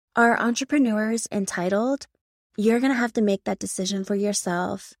Are entrepreneurs entitled? You're going to have to make that decision for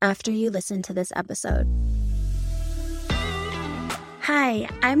yourself after you listen to this episode. Hi,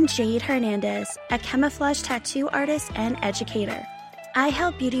 I'm Jade Hernandez, a camouflage tattoo artist and educator. I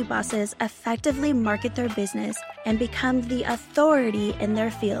help beauty bosses effectively market their business and become the authority in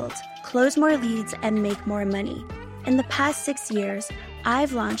their field, close more leads, and make more money. In the past 6 years,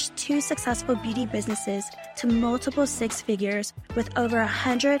 I've launched 2 successful beauty businesses to multiple 6 figures with over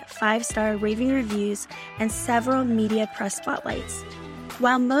 100 5-star raving reviews and several media press spotlights.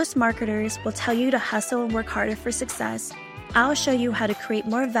 While most marketers will tell you to hustle and work harder for success, I'll show you how to create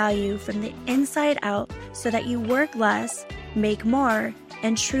more value from the inside out so that you work less, make more,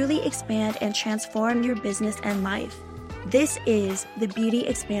 and truly expand and transform your business and life. This is the Beauty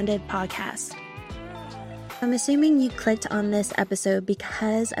Expanded podcast. I'm assuming you clicked on this episode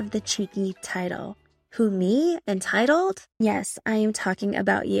because of the cheeky title. Who, me? Entitled? Yes, I am talking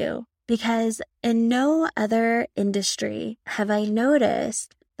about you. Because in no other industry have I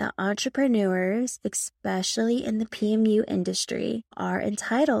noticed that entrepreneurs, especially in the PMU industry, are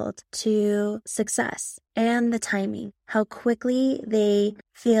entitled to success and the timing, how quickly they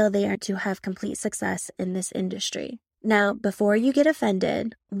feel they are to have complete success in this industry. Now, before you get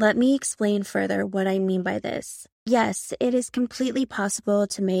offended, let me explain further what I mean by this. Yes, it is completely possible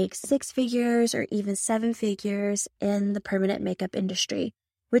to make 6 figures or even 7 figures in the permanent makeup industry,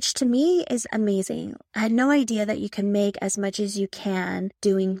 which to me is amazing. I had no idea that you can make as much as you can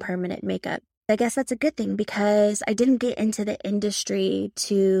doing permanent makeup. I guess that's a good thing because I didn't get into the industry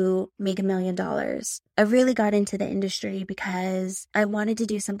to make $1 million. I really got into the industry because I wanted to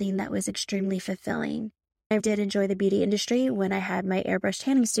do something that was extremely fulfilling. I did enjoy the beauty industry when I had my airbrush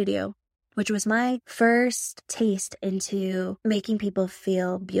tanning studio, which was my first taste into making people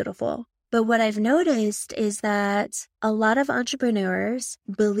feel beautiful. But what I've noticed is that a lot of entrepreneurs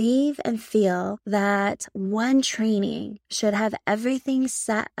believe and feel that one training should have everything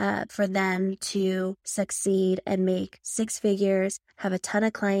set up for them to succeed and make 6 figures, have a ton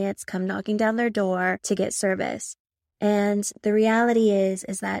of clients come knocking down their door to get service. And the reality is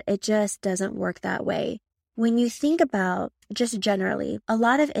that it just doesn't work that way. When you think about just generally, a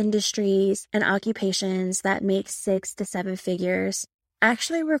lot of industries and occupations that make 6 to 7 figures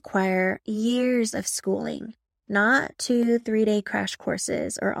actually require years of schooling, not 2-3-day crash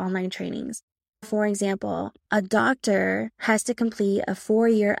courses or online trainings. For example, a doctor has to complete a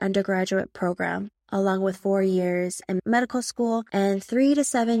 4-year undergraduate program, along with 4 years in medical school and 3 to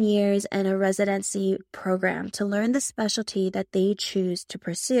 7 years in a residency program to learn the specialty that they choose to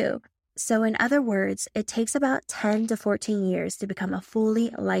pursue. So in other words, it takes about 10 to 14 years to become a fully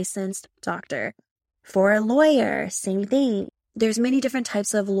licensed doctor. For a lawyer, same thing. There's many different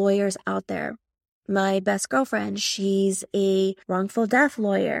types of lawyers out there. My best girlfriend, she's a wrongful death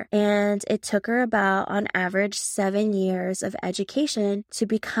lawyer, and it took her about, on average, 7 years of education to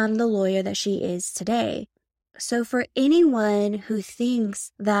become the lawyer that she is today. So for anyone who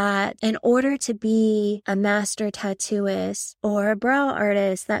thinks that in order to be a master tattooist or a brow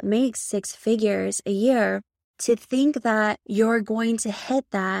artist that makes 6 figures a year, to think that you're going to hit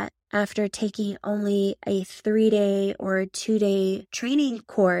that after taking only a 3-day or a 2-day training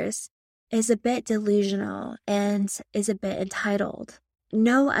course is a bit delusional and is a bit entitled.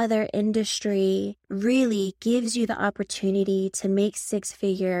 No other industry really gives you the opportunity to make 6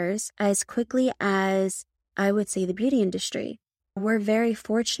 figures as quickly as, I would say, the beauty industry. We're very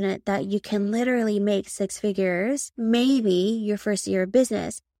fortunate that you can literally make 6 figures, maybe your first year of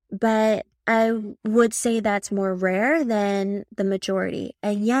business, but I would say that's more rare than the majority.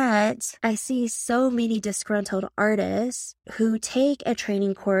 And yet, I see so many disgruntled artists who take a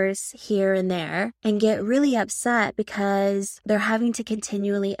training course here and there and get really upset because they're having to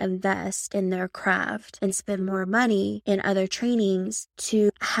continually invest in their craft and spend more money in other trainings to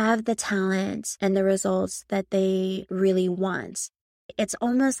have the talent and the results that they really want. It's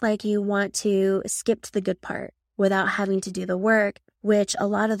almost like you want to skip to the good part without having to do the work, which a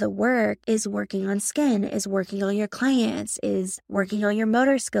lot of the work is working on skin, is working on your clients, is working on your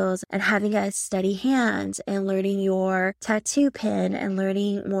motor skills and having a steady hand and learning your tattoo pen and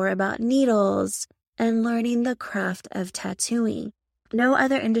learning more about needles and learning the craft of tattooing. No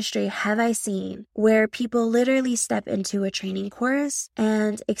other industry have I seen where people literally step into a training course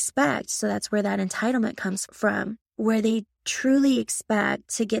and expect, so that's where that entitlement comes from, where they truly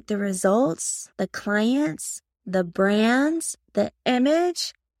expect to get the results, the clients, the brands, the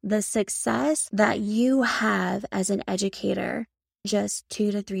image, the success that you have as an educator, just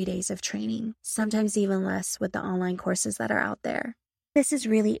 2 to 3 days of training, sometimes even less with the online courses that are out there. This is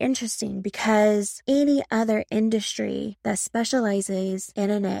really interesting because any other industry that specializes in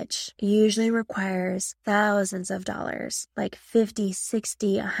a niche usually requires thousands of dollars, like $50,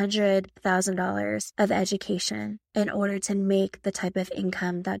 $60, $100,000 of education in order to make the type of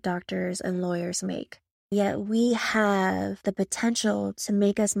income that doctors and lawyers make. Yet we have the potential to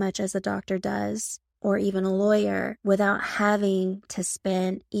make as much as a doctor does, or even a lawyer, without having to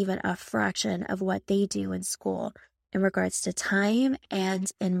spend even a fraction of what they do in school in regards to time and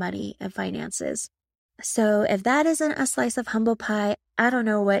in money and finances. So if that isn't a slice of humble pie, I don't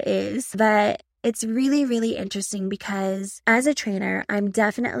know what is. But it's really, really interesting because as a trainer, I'm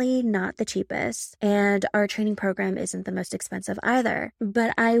definitely not the cheapest, and our training program isn't the most expensive either.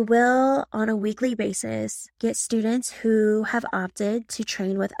 But I will, on a weekly basis, get students who have opted to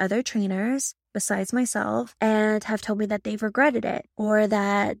train with other trainers besides myself and have told me that they've regretted it, or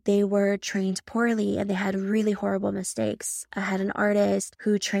that they were trained poorly and they had really horrible mistakes. I had an artist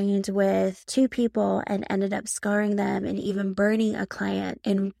who trained with 2 people and ended up scarring them and even burning a client,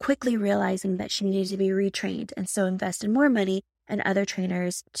 and quickly realizing that she needed to be retrained, and so invested more money and other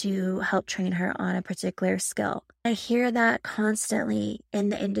trainers to help train her on a particular skill. I hear that constantly in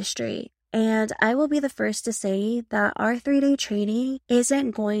the industry. And I will be the first to say that our 3-day training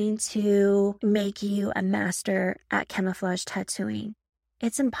isn't going to make you a master at camouflage tattooing.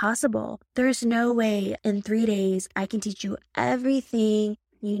 It's impossible. There's no way in 3 days I can teach you everything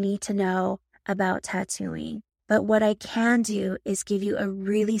you need to know about tattooing. But what I can do is give you a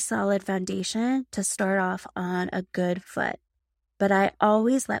really solid foundation to start off on a good foot. But I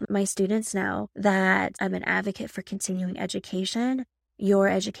always let my students know that I'm an advocate for continuing education. Your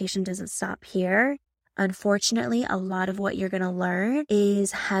education doesn't stop here. Unfortunately, a lot of what you're going to learn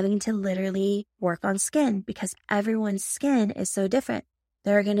is having to literally work on skin, because everyone's skin is so different.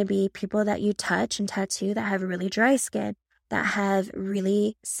 There are going to be people that you touch and tattoo that have really dry skin, that have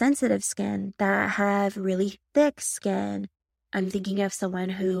really sensitive skin, that have really thick skin. I'm thinking of someone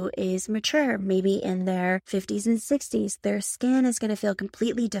who is mature, maybe in their 50s and 60s. Their skin is going to feel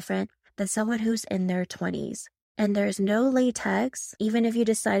completely different than someone who's in their 20s. And there's no latex. Even if you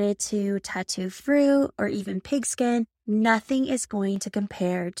decided to tattoo fruit or even pig skin, nothing is going to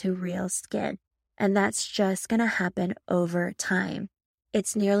compare to real skin. And that's just going to happen over time.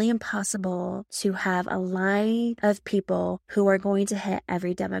 It's nearly impossible to have a line of people who are going to hit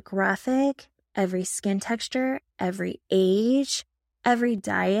every demographic, every skin texture, every age, every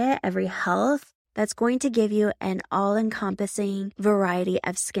diet, every health. That's going to give you an all-encompassing variety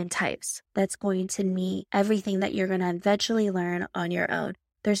of skin types. That's going to meet everything that you're going to eventually learn on your own.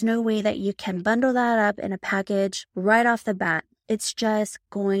 There's no way that you can bundle that up in a package right off the bat. It's just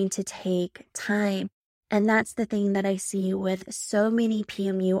going to take time. And that's the thing that I see with so many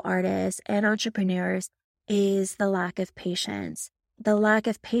PMU artists and entrepreneurs, is the lack of patience. The lack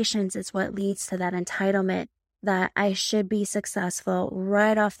of patience is what leads to that entitlement that I should be successful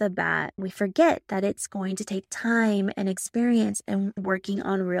right off the bat. We forget that it's going to take time and experience and working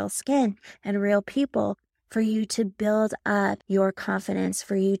on real skin and real people for you to build up your confidence,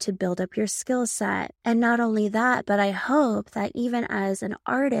 for you to build up your skill set. And not only that, but I hope that even as an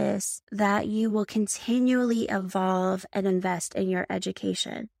artist, that you will continually evolve and invest in your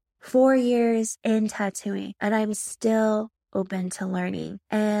education. 4 years in tattooing, and I'm still open to learning.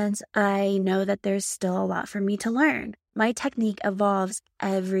 And I know that there's still a lot for me to learn. My technique evolves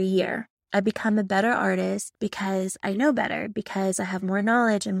every year. I become a better artist because I know better, because I have more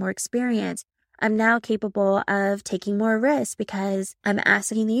knowledge and more experience. I'm now capable of taking more risks because I'm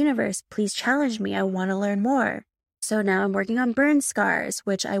asking the universe, please challenge me. I want to learn more. So now I'm working on burn scars,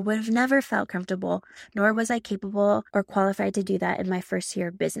 which I would have never felt comfortable, nor was I capable or qualified to do that in my first year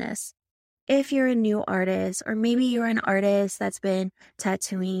of business. If you're a new artist, or maybe you're an artist that's been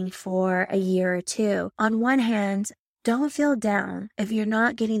tattooing for a year or 2, on one hand, don't feel down if you're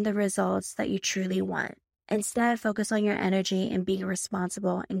not getting the results that you truly want. Instead, focus on your energy and being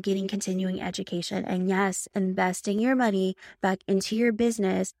responsible and getting continuing education. And yes, investing your money back into your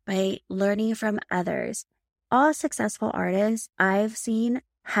business by learning from others. All successful artists I've seen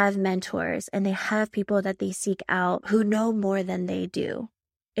have mentors, and they have people that they seek out who know more than they do.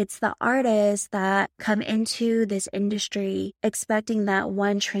 It's the artists that come into this industry expecting that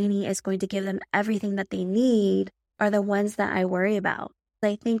one trainee is going to give them everything that they need are the ones that I worry about.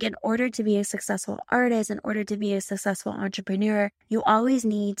 I think in order to be a successful artist, in order to be a successful entrepreneur, you always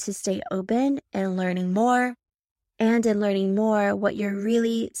need to stay open and learning more. And in learning more, what you're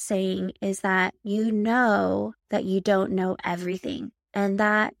really saying is that you know that you don't know everything. And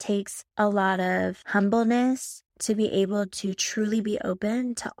that takes a lot of humbleness to be able to truly be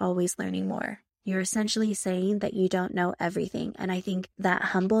open to always learning more. You're essentially saying that you don't know everything. And I think that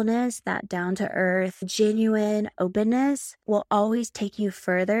humbleness, that down to earth, genuine openness will always take you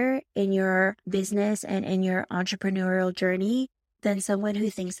further in your business and in your entrepreneurial journey than someone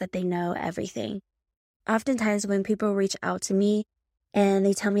who thinks that they know everything. Oftentimes when people reach out to me and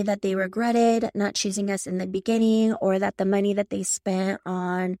they tell me that they regretted not choosing us in the beginning, or that the money that they spent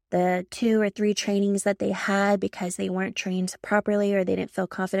on the 2 or 3 trainings that they had because they weren't trained properly or they didn't feel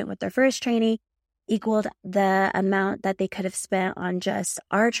confident with their first training equaled the amount that they could have spent on just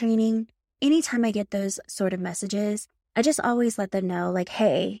our training. Anytime I get those sort of messages, I just always let them know, like,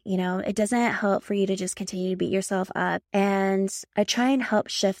 hey, it doesn't help for you to just continue to beat yourself up. And I try and help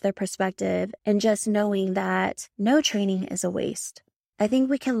shift their perspective and just knowing that no training is a waste. I think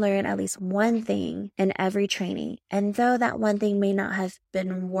we can learn at least one thing in every training. And though that one thing may not have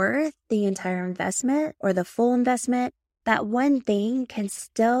been worth the entire investment or the full investment, that one thing can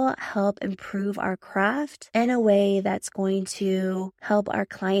still help improve our craft in a way that's going to help our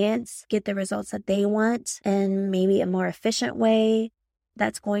clients get the results that they want in maybe a more efficient way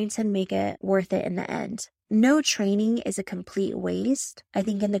that's going to make it worth it in the end. No training is a complete waste. I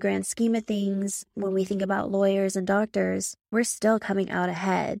think in the grand scheme of things, when we think about lawyers and doctors, we're still coming out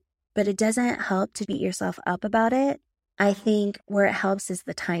ahead, but it doesn't help to beat yourself up about it. I think where it helps is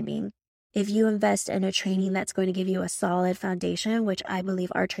the timing. If you invest in a training that's going to give you a solid foundation, which I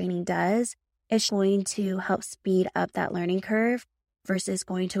believe our training does, it's going to help speed up that learning curve versus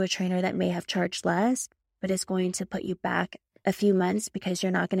going to a trainer that may have charged less, but it's going to put you back a few months because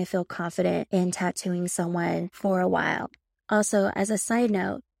you're not going to feel confident in tattooing someone for a while. Also, as a side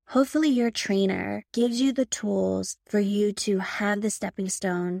note, hopefully your trainer gives you the tools for you to have the stepping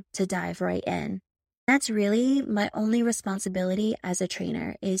stone to dive right in. That's really my only responsibility as a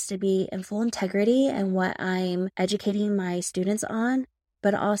trainer, is to be in full integrity in what I'm educating my students on,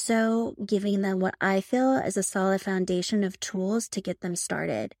 but also giving them what I feel is a solid foundation of tools to get them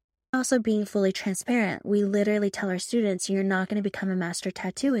started. Also being fully transparent. We literally tell our students, you're not going to become a master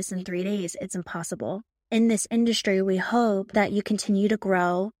tattooist in 3 days. It's impossible. In this industry, we hope that you continue to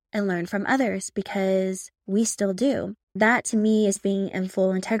grow and learn from others, because we still do. That to me is being in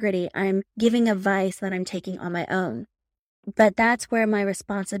full integrity. I'm giving advice that I'm taking on my own. But that's where my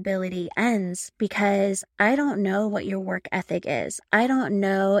responsibility ends, because I don't know what your work ethic is. I don't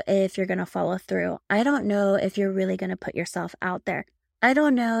know if you're going to follow through. I don't know if you're really going to put yourself out there. I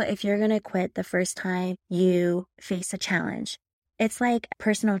don't know if you're going to quit the first time you face a challenge. It's like a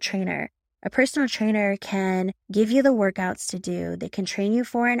personal trainer. A personal trainer can give you the workouts to do. They can train you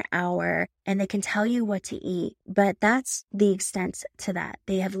for an hour and they can tell you what to eat. But that's the extent to that.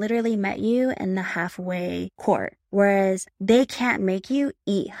 They have literally met you in the halfway court. Whereas they can't make you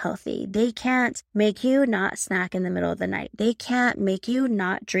eat healthy. They can't make you not snack in the middle of the night. They can't make you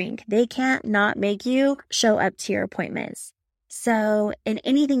not drink. They can't not make you show up to your appointments. So in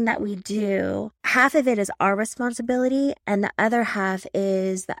anything that we do, half of it is our responsibility and the other half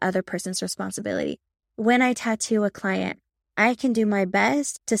is the other person's responsibility. When I tattoo a client, I can do my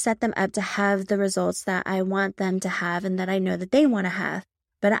best to set them up to have the results that I want them to have and that I know that they want to have.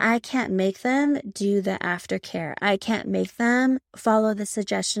 But I can't make them do the aftercare. I can't make them follow the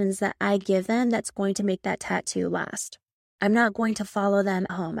suggestions that I give them that's going to make that tattoo last. I'm not going to follow them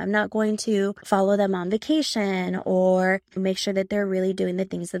at home. I'm not going to follow them on vacation or make sure that they're really doing the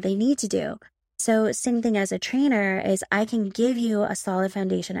things that they need to do. So same thing as a trainer is I can give you a solid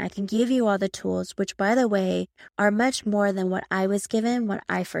foundation. I can give you all the tools, which by the way, are much more than what I was given when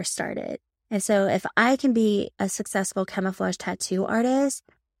I first started. And so if I can be a successful camouflage tattoo artist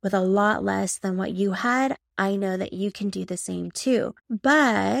with a lot less than what you had, I know that you can do the same too.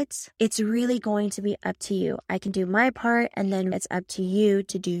 But it's really going to be up to you. I can do my part and then it's up to you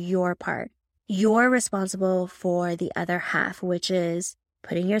to do your part. You're responsible for the other half, which is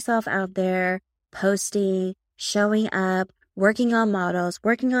putting yourself out there, posting, showing up, working on models,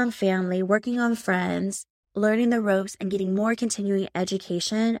 working on family, working on friends, learning the ropes and getting more continuing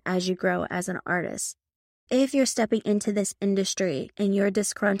education as you grow as an artist. If you're stepping into this industry and you're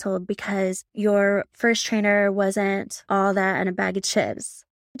disgruntled because your first trainer wasn't all that and a bag of chips,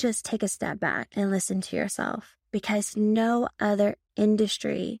 just take a step back and listen to yourself, because no other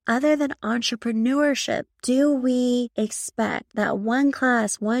industry other than entrepreneurship do we expect that one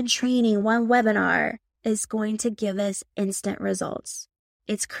class, one training, one webinar is going to give us instant results.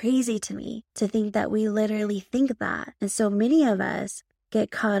 It's crazy to me to think that we literally think that. And so many of us get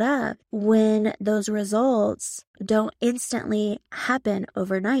caught up when those results don't instantly happen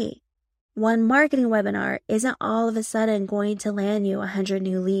overnight. One marketing webinar isn't all of a sudden going to land you 100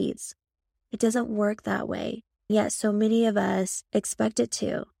 new leads. It doesn't work that way. Yet so many of us expect it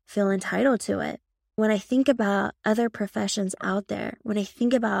to. feel entitled to it. When I think about other professions out there, when I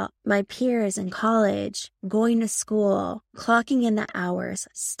think about my peers in college, going to school, clocking in the hours,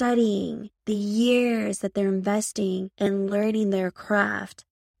 studying, the years that they're investing in learning their craft,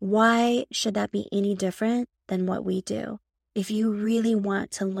 why should that be any different than what we do? If you really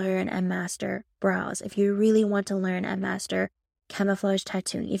want to learn and master brows, if you really want to learn and master camouflage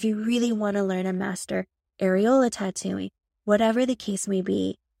tattooing, if you really want to learn and master areola tattooing, whatever the case may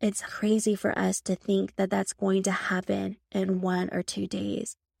be, it's crazy for us to think that that's going to happen in 1 or 2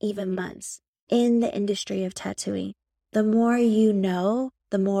 days, even months. In the industry of tattooing, the more you know,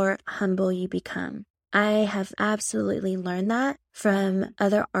 the more humble you become. I have absolutely learned that from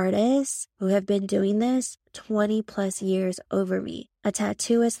other artists who have been doing this 20 plus years over me. A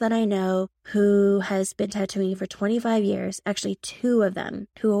tattooist that I know who has been tattooing for 25 years, actually 2 of them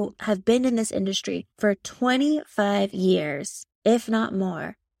who have been in this industry for 25 years, if not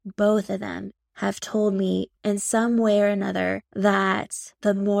more. Both of them have told me in some way or another that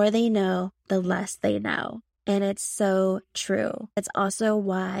the more they know, the less they know. And it's so true. It's also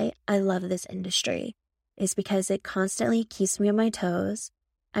why I love this industry, is because it constantly keeps me on my toes.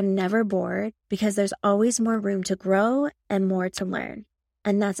 I'm never bored because there's always more room to grow and more to learn.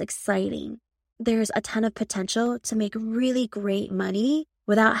 And that's exciting. There's a ton of potential to make really great money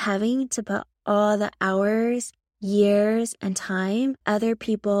without having to put all the hours, years, and time other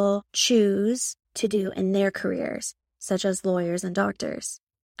people choose to do in their careers, such as lawyers and doctors.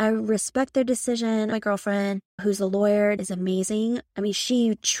 I respect their decision. My girlfriend, who's a lawyer, is amazing. I mean,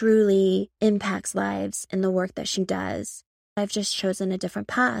 she truly impacts lives in the work that she does. I've just chosen a different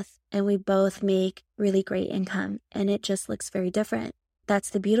path, and we both make really great income, and it just looks very different.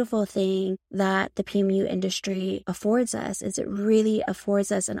 That's the beautiful thing that the PMU industry affords us, is it really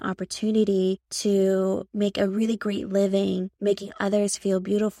affords us an opportunity to make a really great living, making others feel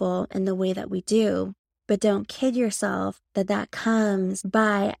beautiful in the way that we do. But don't kid yourself that that comes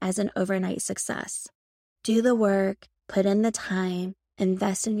by as an overnight success. Do the work, put in the time,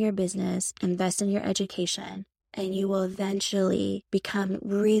 invest in your business, invest in your education, and you will eventually become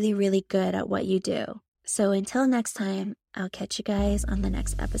really, really good at what you do. So until next time, I'll catch you guys on the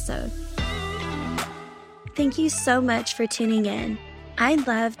next episode. Thank you so much for tuning in. I'd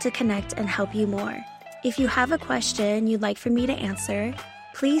love to connect and help you more. If you have a question you'd like for me to answer,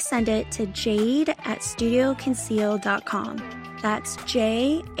 please send it to jade@studioconceal.com. That's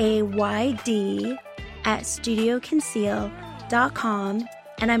JAYD@studioconceal.com,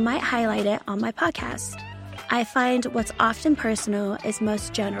 and I might highlight it on my podcast. I find what's often personal is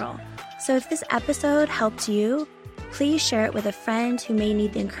most general. So if this episode helped you, please share it with a friend who may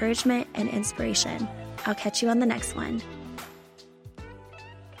need the encouragement and inspiration. I'll catch you on the next one.